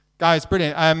Guys,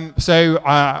 brilliant.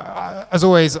 As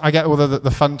always, I get all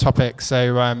the fun topics.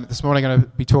 So this morning I'm going to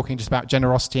be talking just about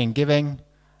generosity and giving.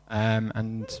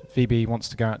 And Phoebe wants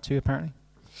to go out too, apparently.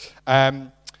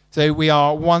 So we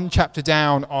are one chapter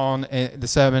down on the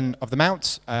Sermon of the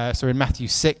Mount. So we're in Matthew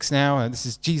 6 now, and this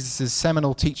is Jesus'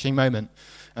 seminal teaching moment.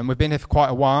 And we've been here for quite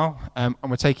a while, and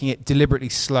we're taking it deliberately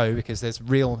slow because there's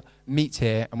real meat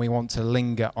here, and we want to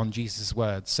linger on Jesus'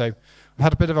 words. So we've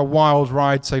had a bit of a wild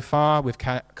ride so far. We've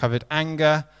covered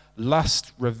anger,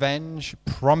 lust, revenge,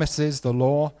 promises, the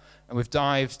law, and we've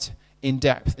dived in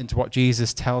depth into what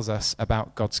Jesus tells us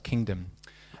about God's kingdom.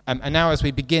 And now as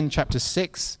we begin chapter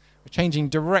 6, we're changing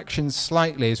directions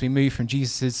slightly as we move from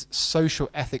Jesus' social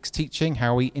ethics teaching,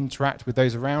 how we interact with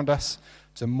those around us,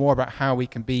 to more about how we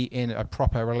can be in a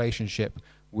proper relationship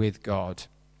with God.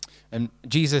 And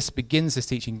Jesus begins this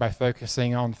teaching by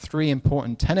focusing on three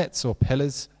important tenets or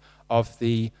pillars of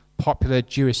the popular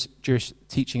Jewish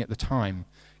teaching at the time: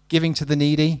 giving to the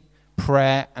needy,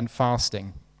 prayer, and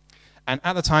fasting. And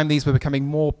at the time, these were becoming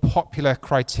more popular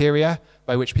criteria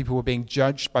by which people were being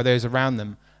judged by those around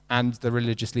them and the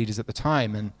religious leaders at the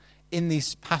time. And in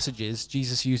these passages,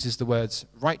 Jesus uses the words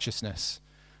righteousness.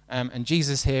 And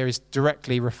Jesus here is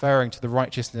directly referring to the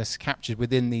righteousness captured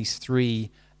within these three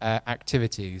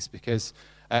activities, because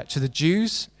to the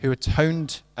Jews who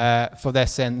atoned for their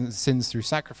sins through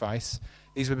sacrifice,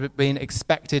 these would have been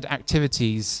expected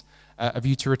activities of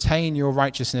you to retain your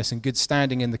righteousness and good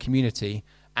standing in the community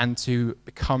and to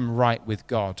become right with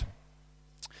God.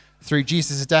 Through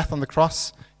Jesus' death on the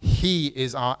cross, he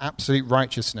is our absolute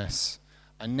righteousness.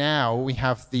 And now we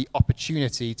have the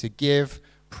opportunity to give,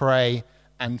 pray,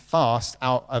 and fast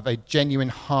out of a genuine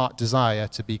heart desire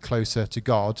to be closer to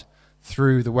God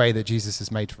through the way that Jesus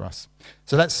has made for us.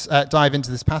 So let's dive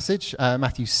into this passage,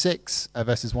 Matthew 6,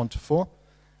 verses 1 to 4.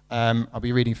 I'll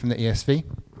be reading from the ESV.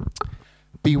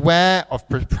 Beware of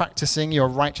practicing your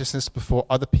righteousness before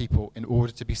other people in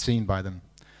order to be seen by them,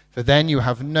 for then you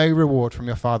have no reward from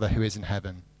your Father who is in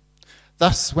heaven.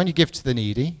 Thus, when you give to the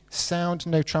needy, sound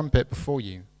no trumpet before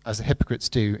you, as the hypocrites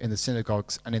do in the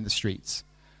synagogues and in the streets,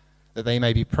 that they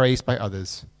may be praised by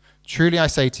others. Truly I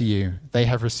say to you, they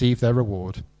have received their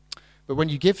reward. But when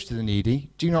you give to the needy,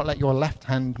 do not let your left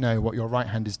hand know what your right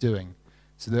hand is doing,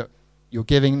 so that your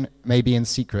giving may be in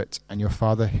secret, and your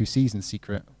Father who sees in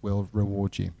secret will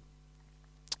reward you.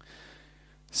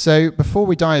 So before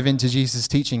we dive into Jesus'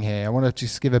 teaching here, I want to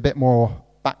just give a bit more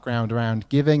background around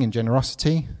giving and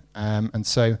generosity. And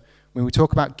so when we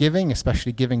talk about giving,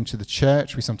 especially giving to the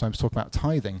church, we sometimes talk about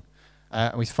tithing.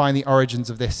 And we find the origins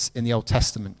of this in the Old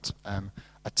Testament.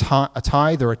 A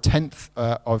tithe, or a tenth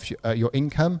of your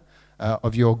income,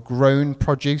 of your grown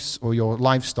produce or your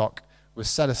livestock, was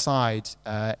set aside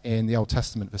in the Old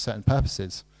Testament for certain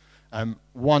purposes.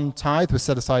 One tithe was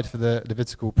set aside for the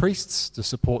Levitical priests to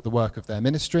support the work of their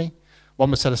ministry.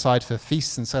 One was set aside for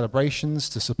feasts and celebrations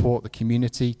to support the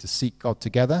community, to seek God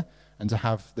together and to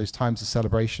have those times of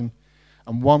celebration.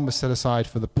 And one was set aside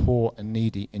for the poor and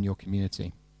needy in your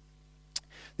community.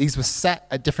 These were set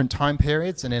at different time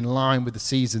periods and in line with the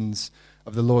seasons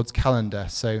of the Lord's calendar.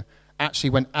 So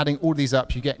actually, when adding all these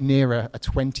up, you get nearer a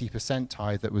 20%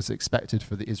 tithe that was expected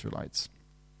for the Israelites.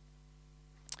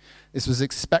 This was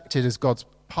expected as part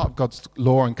of God's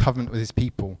law and covenant with his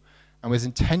people, and was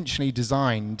intentionally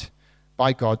designed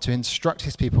by God to instruct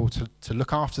his people to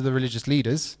look after the religious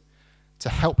leaders, to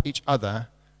help each other,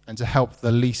 and to help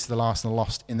the least, the last, and the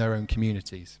lost in their own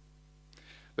communities.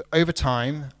 But over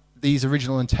time, these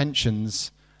original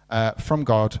intentions from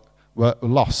God were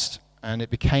lost, and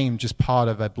it became just part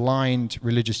of a blind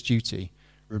religious duty,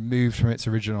 removed from its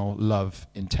original love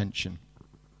intention.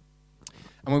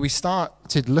 And when we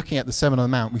started looking at the Sermon on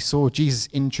the Mount, we saw Jesus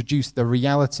introduce the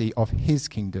reality of his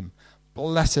kingdom.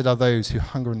 Blessed are those who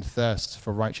hunger and thirst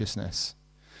for righteousness.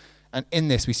 And in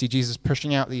this, we see Jesus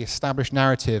pushing out the established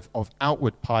narrative of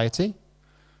outward piety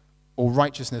or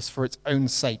righteousness for its own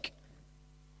sake.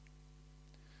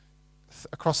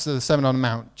 Across the Sermon on the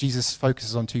Mount, Jesus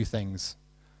focuses on two things: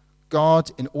 God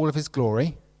in all of his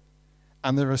glory,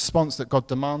 and the response that God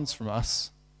demands from us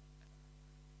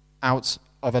out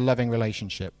of a loving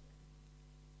relationship.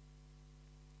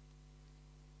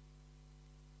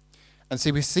 And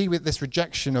so we see with this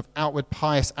rejection of outward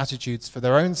pious attitudes for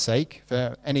their own sake,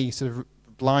 for any sort of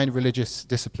blind religious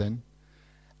discipline,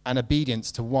 and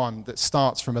obedience to one that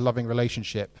starts from a loving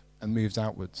relationship and moves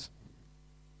outwards.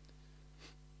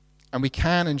 And we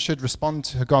can and should respond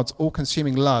to God's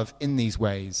all-consuming love in these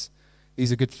ways.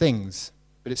 These are good things,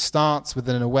 but it starts with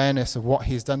an awareness of what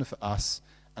he has done for us,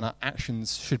 and our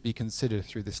actions should be considered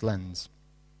through this lens.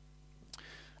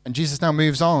 And Jesus now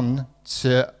moves on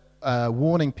to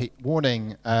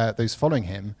warning those following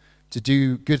him to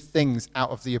do good things out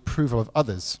of the approval of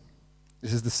others.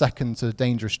 This is the second sort of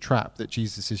dangerous trap that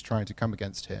Jesus is trying to come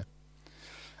against here.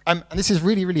 And this is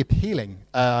really, really appealing,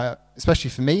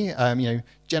 especially for me.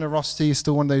 Generosity is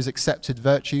still one of those accepted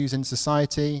virtues in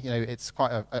society. It's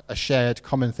quite a shared,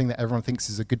 common thing that everyone thinks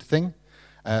is a good thing.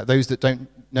 Those that don't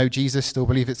know Jesus still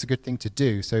believe it's a good thing to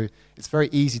do. So it's very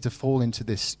easy to fall into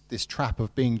this trap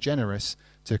of being generous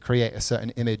to create a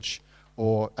certain image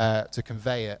or to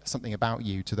convey something about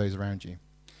you to those around you.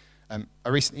 I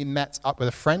recently met up with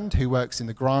a friend who works in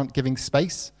the grant-giving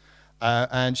space,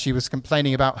 and she was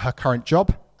complaining about her current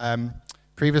job.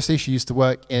 Previously, she used to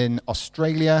work in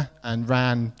Australia and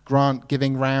ran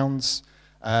grant-giving rounds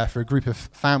for a group of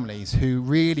families who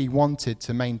really wanted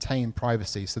to maintain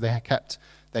privacy, so they had kept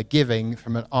their giving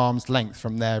from an arm's length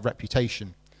from their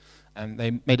reputation. And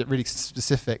they made it really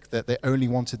specific that they only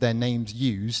wanted their names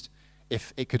used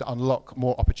if it could unlock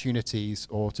more opportunities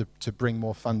or to bring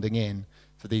more funding in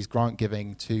for these grant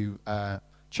giving to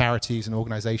charities and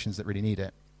organizations that really need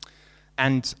it.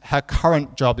 And her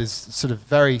current job is sort of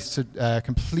very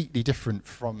completely different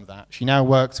from that. She now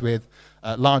works with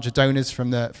larger donors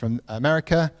from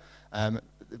America,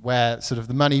 where sort of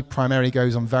the money primarily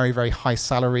goes on very, very high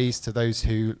salaries to those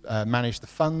who manage the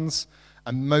funds,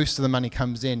 and most of the money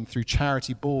comes in through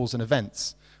charity balls and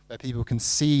events where people can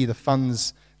see the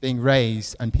funds being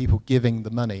raised and people giving the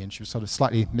money. And she was sort of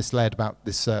slightly misled about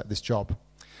this job.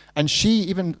 And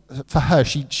she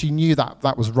knew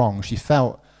that was wrong. She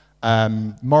felt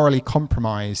morally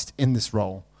compromised in this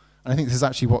role. And I think this is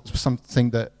actually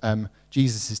something that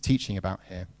Jesus is teaching about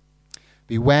here.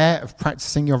 Beware of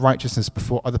practicing your righteousness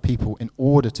before other people in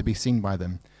order to be seen by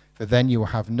them, for then you will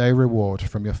have no reward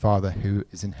from your Father who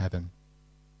is in heaven.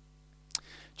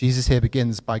 Jesus here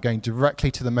begins by going directly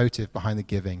to the motive behind the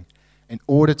giving, in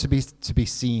order to be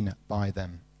seen by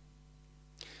them.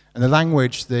 And the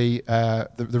language, the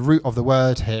root of the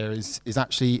word here is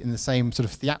actually in the same sort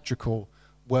of theatrical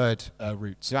word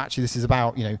root. So actually this is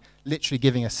about, literally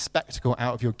giving a spectacle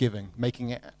out of your giving,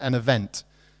 making it an event.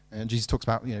 And Jesus talks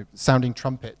about, sounding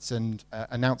trumpets and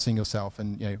announcing yourself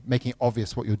and, making it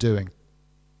obvious what you're doing.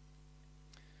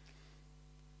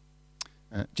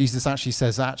 Jesus actually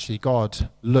says, God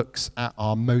looks at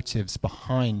our motives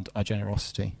behind our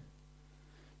generosity.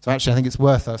 So actually, I think it's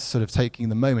worth us sort of taking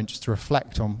the moment just to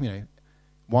reflect on,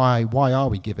 why are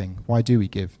we giving? Why do we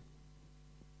give?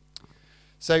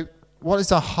 So what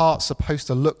is our heart supposed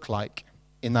to look like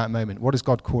in that moment? What is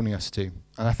God calling us to?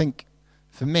 And I think,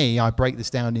 for me, I break this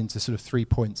down into sort of 3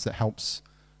 points that helps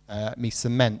me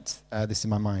cement this in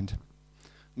my mind.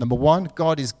 Number 1,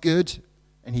 God is good,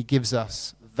 and he gives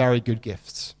us very good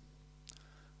gifts.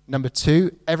 Number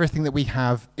 2, everything that we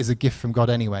have is a gift from God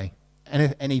anyway.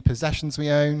 Any possessions we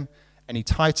own, any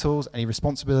titles, any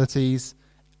responsibilities,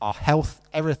 our health,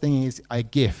 everything is a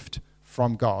gift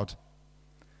from God.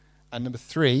 And number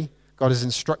 3, God has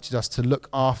instructed us to look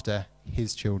after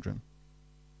his children.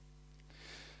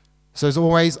 So as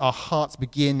always, our hearts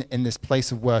begin in this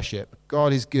place of worship.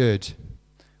 God is good.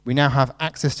 We now have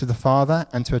access to the Father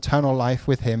and to eternal life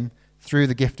with him through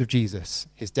the gift of Jesus,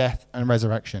 his death and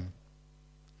resurrection.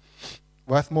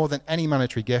 Worth more than any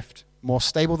monetary gift, more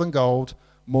stable than gold,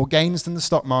 more gains than the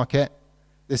stock market.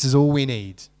 This is all we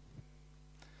need.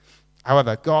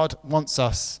 However, God wants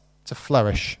us to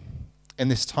flourish. In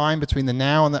this time between the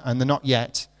now and the not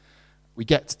yet, we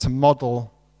get to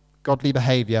model godly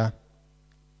behavior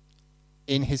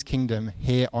in his kingdom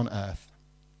here on earth.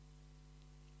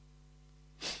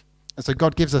 And so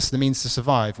God gives us the means to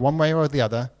survive one way or the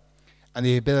other, and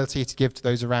the ability to give to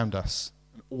those around us.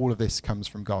 And all of this comes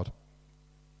from God.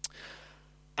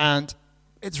 And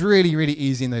it's really, really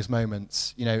easy in those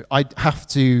moments. I have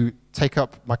to take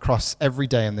up my cross every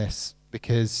day in this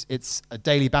because it's a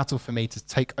daily battle for me to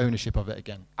take ownership of it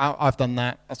again. I've done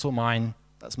that. That's all mine.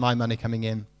 That's my money coming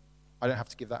in. I don't have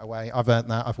to give that away. I've earned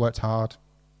that. I've worked hard.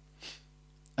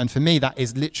 And for me, that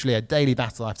is literally a daily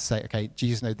battle. I have to say, okay,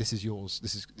 Jesus, no, this is yours.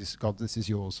 This is God, this is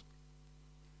yours.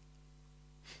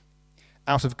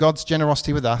 Out of God's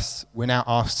generosity with us, we're now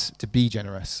asked to be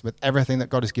generous with everything that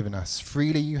God has given us.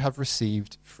 Freely you have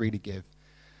received, freely give.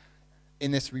 In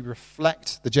this, we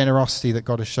reflect the generosity that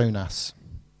God has shown us.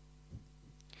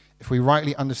 If we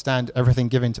rightly understand everything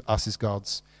given to us is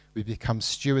God's, we become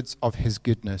stewards of his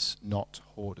goodness, not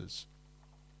hoarders.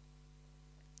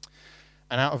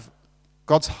 And out of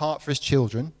God's heart for his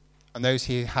children and those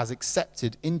he has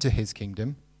accepted into his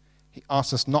kingdom, he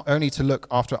asks us not only to look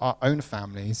after our own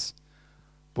families,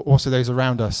 but also those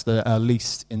around us that are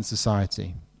least in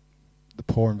society, the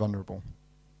poor and vulnerable.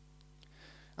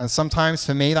 And sometimes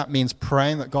for me, that means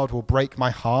praying that God will break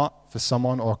my heart for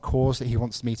someone or a cause that he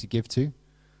wants me to give to.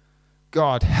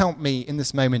 God, help me in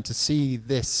this moment to see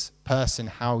this person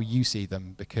how you see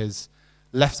them, because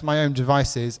left to my own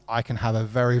devices, I can have a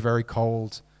very, very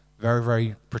cold, very,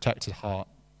 very protected heart.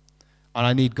 And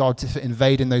I need God to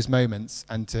invade in those moments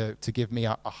and to give me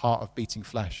a heart of beating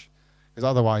flesh. Because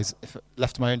otherwise, if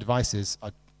left to my own devices,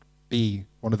 I'd be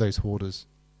one of those hoarders.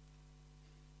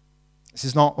 This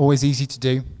is not always easy to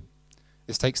do.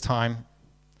 This takes time.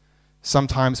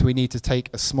 Sometimes we need to take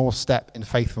a small step in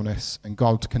faithfulness, and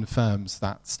God confirms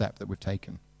that step that we've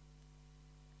taken.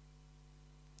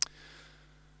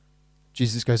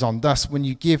 Jesus goes on, thus, when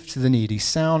you give to the needy,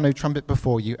 sound no trumpet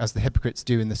before you, as the hypocrites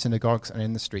do in the synagogues and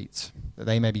in the streets, that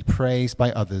they may be praised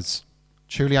by others.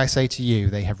 Truly I say to you,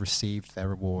 they have received their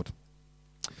reward.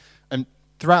 And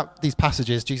throughout these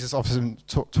passages, Jesus often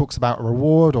talks about a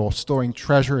reward or storing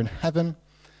treasure in heaven.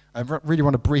 I really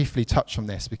want to briefly touch on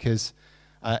this because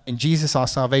in Jesus our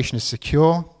salvation is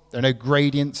secure. There are no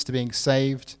gradients to being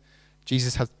saved.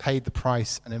 Jesus has paid the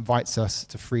price and invites us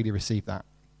to freely receive that.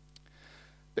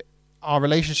 But our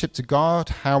relationship to God,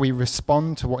 how we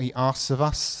respond to what he asks of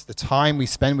us, the time we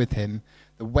spend with him,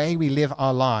 the way we live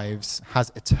our lives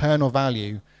has eternal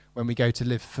value when we go to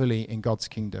live fully in God's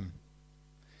kingdom.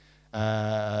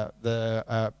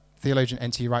 The theologian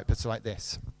N.T. Wright puts it like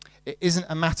this. It isn't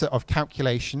a matter of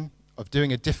calculation, of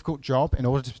doing a difficult job in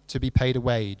order to be paid a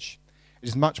wage. It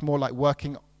is much more like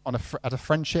working on at a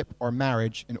friendship or a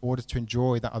marriage in order to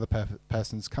enjoy that other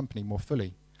person's company more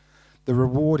fully. The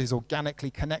reward is organically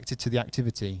connected to the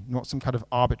activity, not some kind of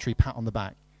arbitrary pat on the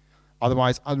back,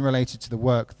 otherwise unrelated to the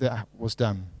work that was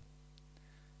done.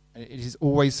 And it is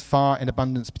always far in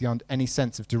abundance beyond any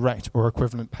sense of direct or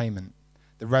equivalent payment.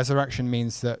 The resurrection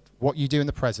means that what you do in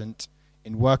the present,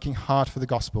 in working hard for the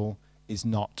gospel, is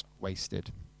not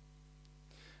wasted.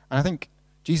 And I think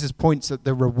Jesus points at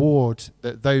the reward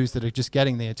that those that are just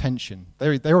getting the attention, they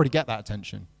already get that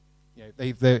attention.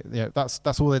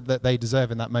 That's all that they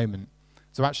deserve in that moment.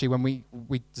 So actually, when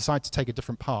we decide to take a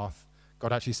different path,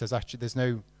 God actually says, actually, there's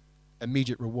no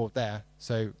immediate reward there.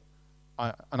 So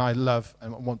I love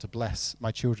and want to bless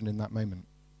my children in that moment.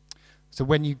 So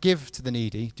when you give to the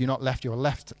needy, do not let your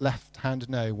left hand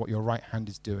know what your right hand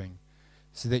is doing,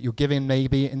 so that your giving may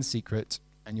be in secret,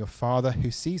 and your Father who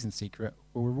sees in secret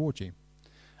will reward you.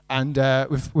 And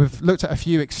we've looked at a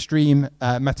few extreme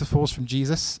metaphors from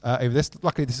Jesus over this.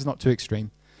 Luckily, this is not too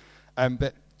extreme.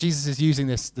 But Jesus is using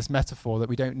this metaphor that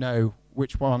we don't know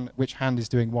which hand is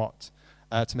doing what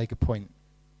to make a point.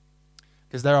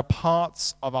 Because there are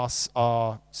parts of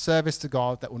our service to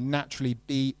God that will naturally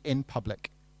be in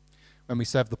public. When we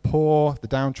serve the poor, the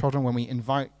downtrodden, when we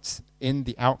invite in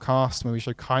the outcast, when we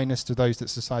show kindness to those that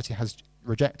society has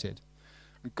rejected.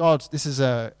 God, this is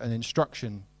an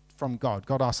instruction from God.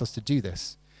 God asks us to do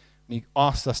this. And he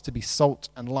asks us to be salt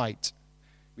and light.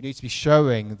 We need to be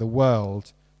showing the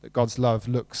world that God's love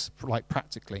looks like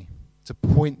practically, to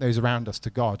point those around us to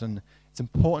God. And it's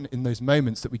important in those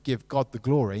moments that we give God the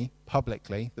glory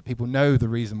publicly, that people know the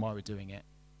reason why we're doing it,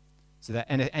 so that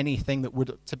anything that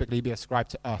would typically be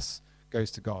ascribed to us goes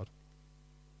to God.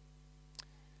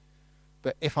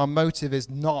 But if our motive is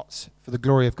not for the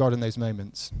glory of God in those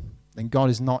moments, then God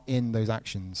is not in those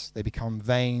actions. They become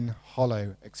vain,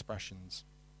 hollow expressions.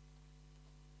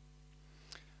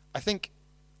 I think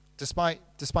despite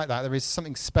that, there is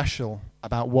something special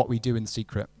about what we do in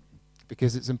secret,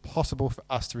 because it's impossible for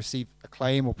us to receive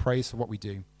acclaim or praise for what we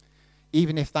do.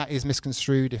 Even if that is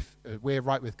misconstrued, if we're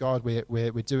right with God,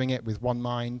 we're doing it with one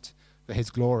mind for his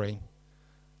glory,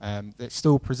 it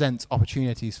still presents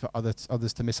opportunities for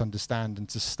others to misunderstand and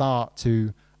to start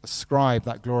to ascribe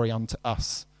that glory unto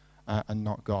us and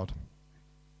not God.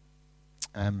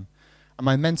 And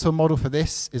my mental model for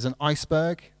this is an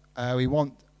iceberg. We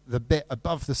want the bit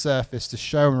above the surface to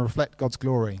show and reflect God's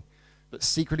glory, but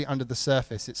secretly under the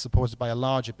surface it's supported by a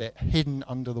larger bit hidden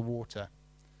under the water.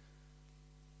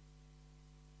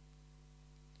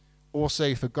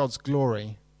 Also for God's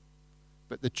glory,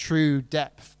 but the true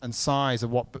depth and size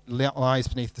of what lies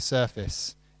beneath the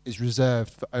surface is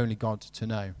reserved for only God to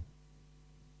know.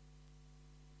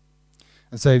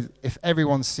 And so if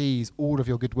everyone sees all of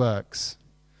your good works,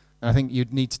 then I think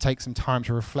you'd need to take some time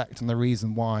to reflect on the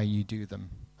reason why you do them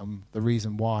and the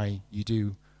reason why you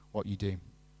do what you do.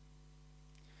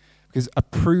 Because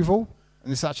approval,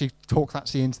 and this actually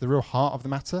talks into the real heart of the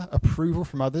matter, approval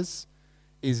from others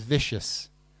is vicious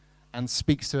and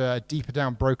speaks to a deeper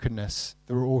down brokenness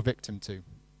that we're all victim to.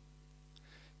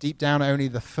 Deep down, only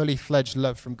the fully fledged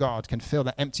love from God can fill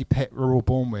that empty pit we're all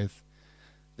born with,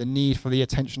 the need for the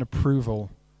attention approval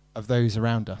of those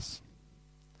around us.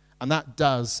 And that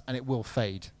does, and it will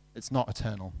fade. It's not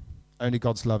eternal. Only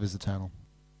God's love is eternal.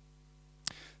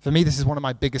 For me, this is one of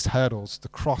my biggest hurdles. The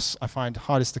cross I find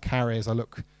hardest to carry as I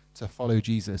look to follow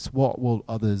Jesus. What will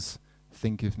others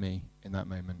think of me in that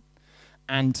moment?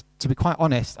 And to be quite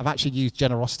honest, I've actually used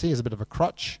generosity as a bit of a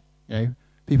crutch.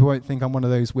 People won't think I'm one of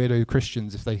those weirdo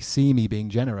Christians if they see me being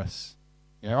generous.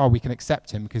 We can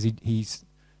accept him because he's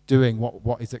doing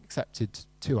what is accepted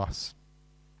to us.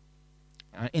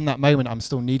 And in that moment, I'm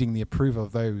still needing the approval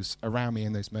of those around me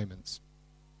in those moments.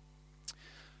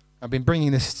 I've been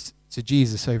bringing this to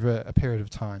Jesus over a period of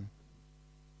time.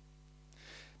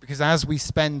 Because as we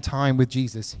spend time with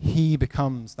Jesus, he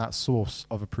becomes that source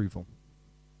of approval.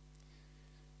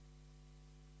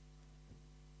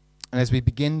 And as we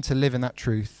begin to live in that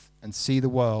truth and see the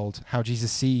world, how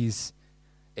Jesus sees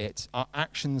it, our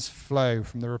actions flow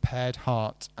from the repaired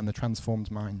heart and the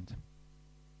transformed mind.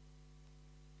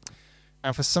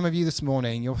 And for some of you this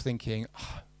morning, you're thinking,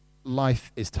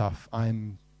 life is tough.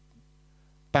 I'm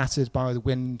battered by the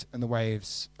wind and the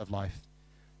waves of life.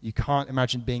 You can't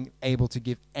imagine being able to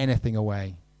give anything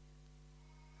away.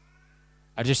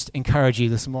 I just encourage you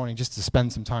this morning just to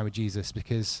spend some time with Jesus,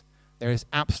 because there is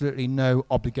absolutely no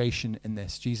obligation in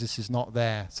this. Jesus is not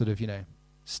there sort of,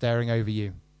 staring over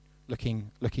you,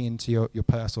 looking into your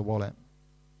purse or wallet.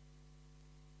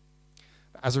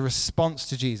 As a response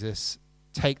to Jesus,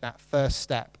 take that first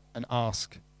step and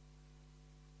ask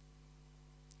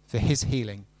for his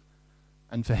healing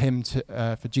and for him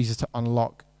for Jesus to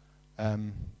unlock,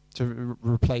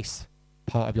 replace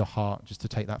part of your heart, just to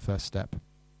take that first step.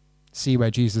 See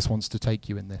where Jesus wants to take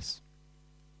you in this.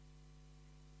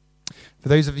 For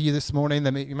those of you this morning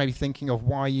that you may be thinking of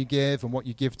why you give and what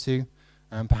you give to,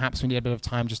 perhaps we need a bit of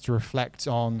time just to reflect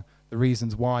on the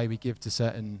reasons why we give to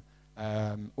certain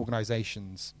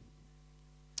organizations.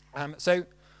 So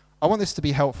I want this to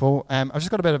be helpful. I've just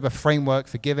got a bit of a framework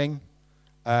for giving.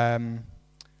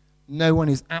 No one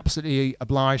is absolutely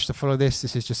obliged to follow this.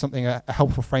 This is just something, a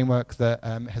helpful framework that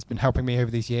has been helping me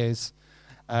over these years.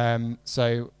 Here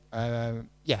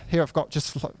I've got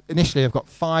initially I've got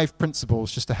 5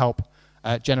 principles just to help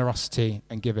generosity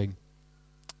and giving.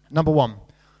 Number 1,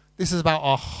 this is about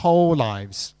our whole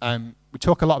lives. We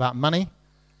talk a lot about money.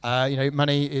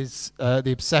 Money is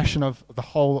the obsession of the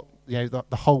whole, the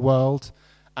whole world.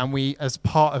 And we, as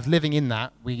part of living in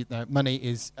that, money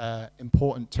is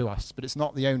important to us, but it's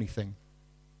not the only thing.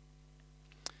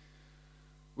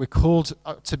 We're called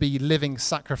to be living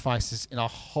sacrifices in our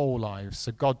whole lives.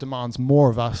 So God demands more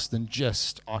of us than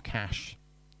just our cash.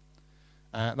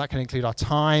 That can include our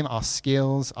time, our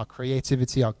skills, our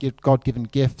creativity, our God-given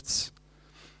gifts.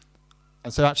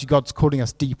 And so actually God's calling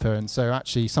us deeper. And so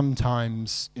actually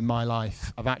sometimes in my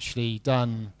life, I've actually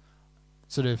done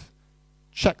sort of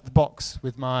check the box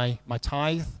with my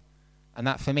tithe, and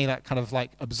that for me, that kind of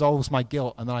like absolves my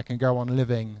guilt, and then I can go on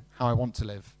living how I want to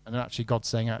live. And then actually God's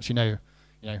saying, no,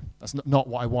 that's not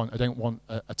what I want. I don't want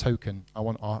a token. I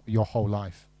want your whole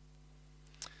life.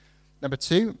 Number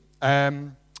 2,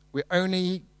 we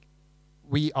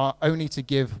are only to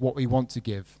give what we want to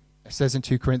give. It says in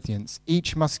 2 Corinthians,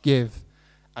 each must give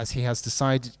as he has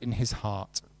decided in his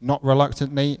heart, not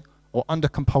reluctantly or under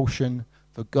compulsion,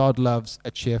 for God loves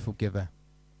a cheerful giver.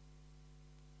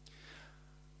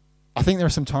 I think there are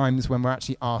some times when we're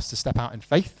actually asked to step out in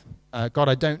faith. God,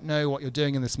 I don't know what you're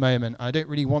doing in this moment. I don't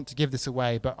really want to give this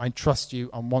away, but I trust you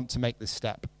and want to make this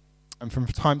step. And from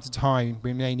time to time,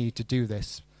 we may need to do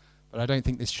this, but I don't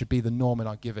think this should be the norm in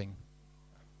our giving.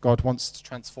 God wants to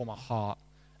transform our heart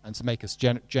and to make us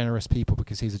generous people,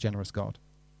 because he's a generous God.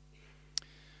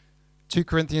 2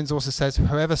 Corinthians also says,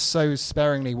 whoever sows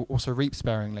sparingly will also reap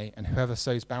sparingly, and whoever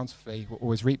sows bountifully will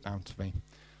always reap bountifully.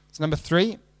 So number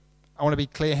 3, I want to be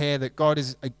clear here that God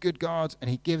is a good God, and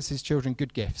he gives his children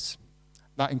good gifts.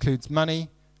 That includes money,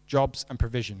 jobs, and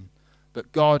provision.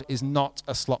 But God is not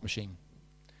a slot machine.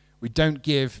 We don't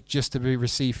give just to be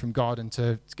received from God and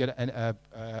to get a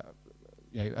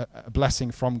blessing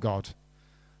from God.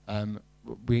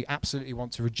 We absolutely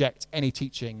want to reject any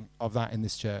teaching of that in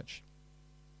this church.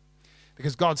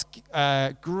 Because God's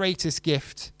greatest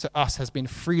gift to us has been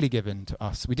freely given to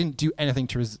us. We didn't do anything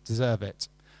to deserve it.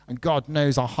 And God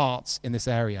knows our hearts in this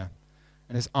area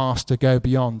and is asked to go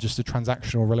beyond just a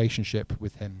transactional relationship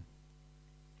with him.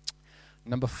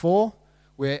 Number 4,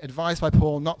 we're advised by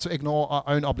Paul not to ignore our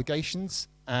own obligations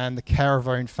and the care of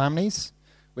our own families.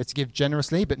 We're to give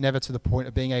generously, but never to the point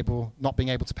of not being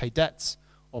able to pay debts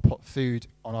or put food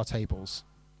on our tables.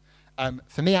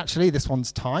 For me, actually, this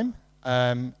one's time.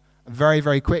 I'm very,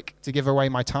 very quick to give away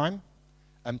my time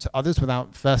to others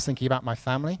without first thinking about my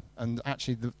family and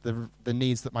actually the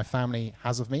needs that my family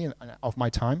has of me and of my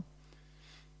time.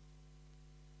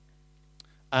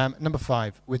 Number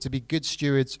 5, we're to be good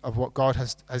stewards of what God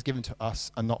has given to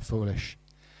us and not foolish.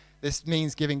 This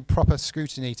means giving proper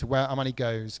scrutiny to where our money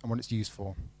goes and what it's used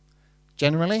for.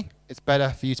 Generally, it's better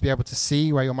for you to be able to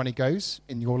see where your money goes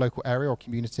in your local area or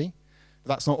community. But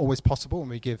that's not always possible when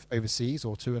we give overseas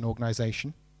or to an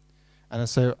organization. And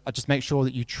so I just make sure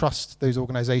that you trust those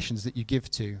organizations that you give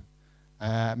to.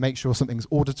 Make sure something's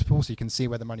auditable so you can see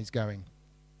where the money's going.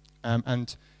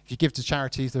 And if you give to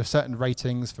charities, there are certain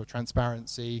ratings for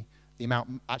transparency, the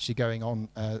amount actually going on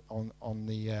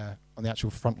the actual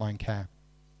frontline care.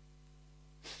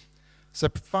 So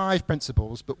 5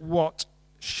 principles, but what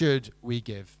should we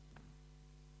give?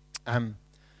 And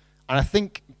I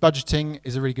think budgeting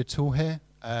is a really good tool here.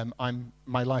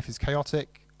 My life is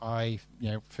chaotic. I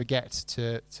forget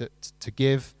to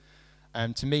give.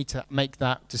 To me, to make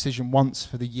that decision once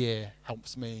for the year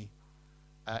helps me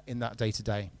in that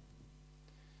day-to-day.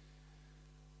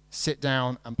 Sit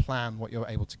down and plan what you're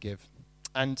able to give.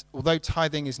 And although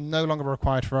tithing is no longer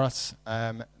required for us,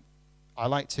 I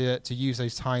like to use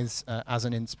those tithes as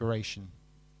an inspiration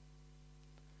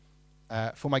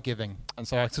for my giving. And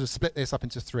so I sort of split this up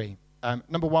into 3.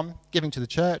 Number 1, giving to the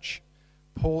church.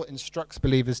 Paul instructs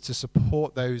believers to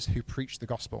support those who preach the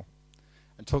gospel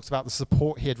and talks about the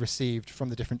support he had received from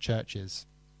the different churches.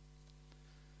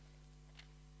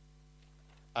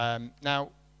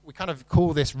 Now, we kind of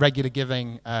call this regular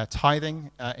giving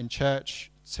tithing in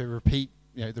church to repeat,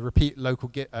 the repeat local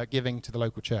giving to the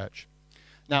local church.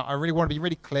 Now, I really want to be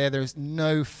really clear. There is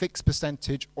no fixed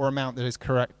percentage or amount that is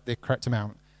the correct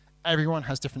amount. Everyone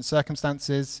has different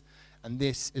circumstances, and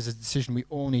this is a decision we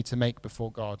all need to make before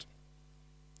God.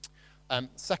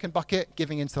 Second bucket,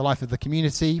 giving into the life of the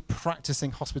community,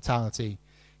 practicing hospitality,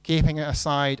 keeping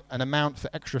aside an amount for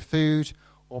extra food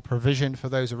or provision for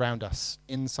those around us,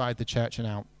 inside the church and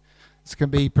out. This can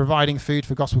be providing food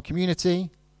for gospel community,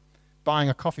 buying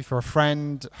a coffee for a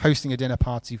friend, hosting a dinner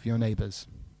party for your neighbors.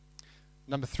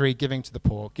 Number 3, giving to the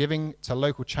poor, giving to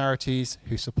local charities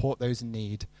who support those in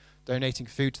need, donating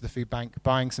food to the food bank,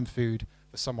 buying some food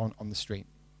for someone on the street.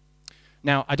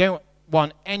 Now, I don't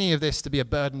want any of this to be a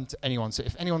burden to anyone. So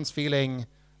if anyone's feeling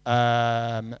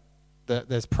that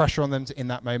there's pressure on them in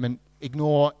that moment,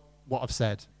 ignore what I've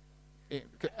said.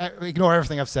 Ignore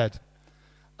everything I've said.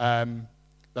 But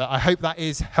I hope that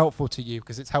is helpful to you,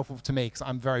 because it's helpful to me, because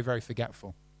I'm very, very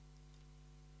forgetful.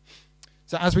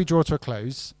 So as we draw to a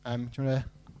close, do you want to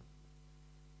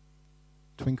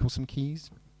twinkle some keys?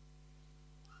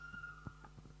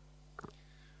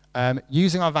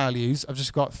 Using our values, I've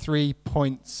just got 3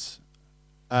 points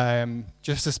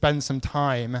just to spend some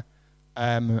time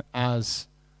as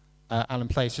Alan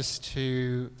plays,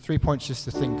 3 points just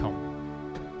to think on.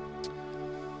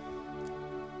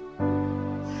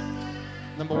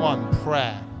 Number 1,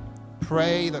 prayer.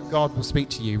 Pray that God will speak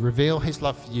to you, reveal his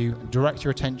love for you, and direct your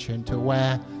attention to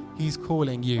where he's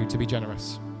calling you to be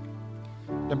generous.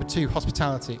 Number 2,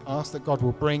 hospitality. Ask that God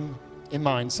will bring in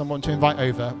mind someone to invite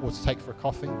over or to take for a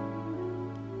coffee.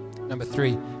 Number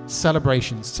 3,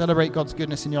 celebrations. Celebrate God's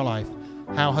goodness in your life.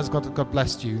 How has God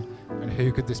blessed you, and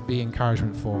who could this be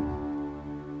encouragement for?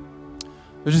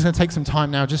 We're just going to take some time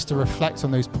now just to reflect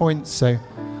on those points. So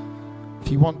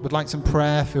if you would like some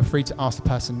prayer, feel free to ask the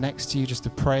person next to you just to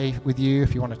pray with you.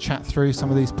 If you want to chat through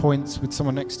some of these points with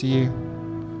someone next to you,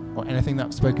 or anything that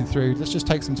I've spoken through, let's just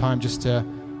take some time just to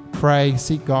pray,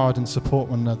 seek God, and support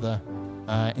one another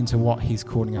into what he's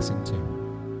calling us into.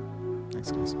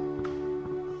 Thanks, guys.